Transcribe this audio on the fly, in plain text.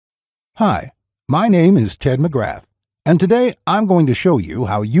Hi, my name is Ted McGrath, and today I'm going to show you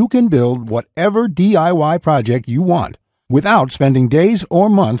how you can build whatever DIY project you want without spending days or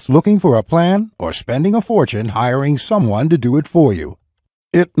months looking for a plan or spending a fortune hiring someone to do it for you.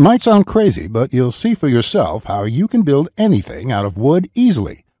 It might sound crazy, but you'll see for yourself how you can build anything out of wood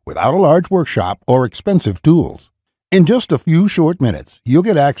easily without a large workshop or expensive tools. In just a few short minutes, you'll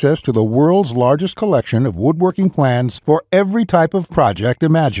get access to the world's largest collection of woodworking plans for every type of project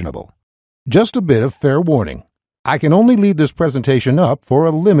imaginable. Just a bit of fair warning. I can only leave this presentation up for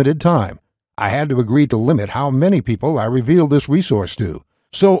a limited time. I had to agree to limit how many people I reveal this resource to,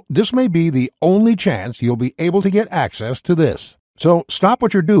 so this may be the only chance you'll be able to get access to this. So stop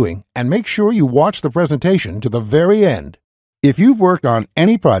what you're doing and make sure you watch the presentation to the very end. If you've worked on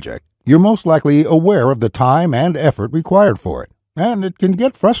any project, you're most likely aware of the time and effort required for it, and it can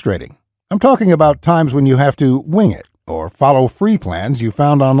get frustrating. I'm talking about times when you have to wing it or follow free plans you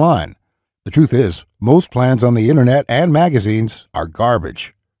found online. The truth is, most plans on the internet and magazines are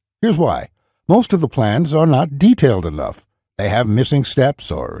garbage. Here's why. Most of the plans are not detailed enough. They have missing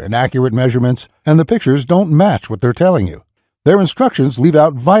steps or inaccurate measurements, and the pictures don't match what they're telling you. Their instructions leave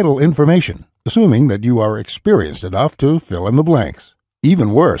out vital information, assuming that you are experienced enough to fill in the blanks.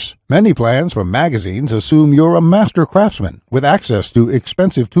 Even worse, many plans from magazines assume you're a master craftsman with access to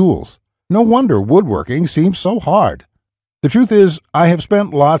expensive tools. No wonder woodworking seems so hard. The truth is, I have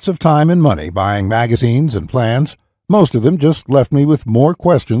spent lots of time and money buying magazines and plans. Most of them just left me with more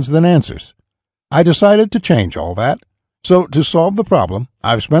questions than answers. I decided to change all that. So to solve the problem,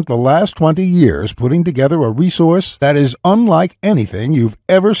 I've spent the last 20 years putting together a resource that is unlike anything you've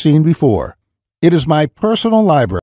ever seen before. It is my personal library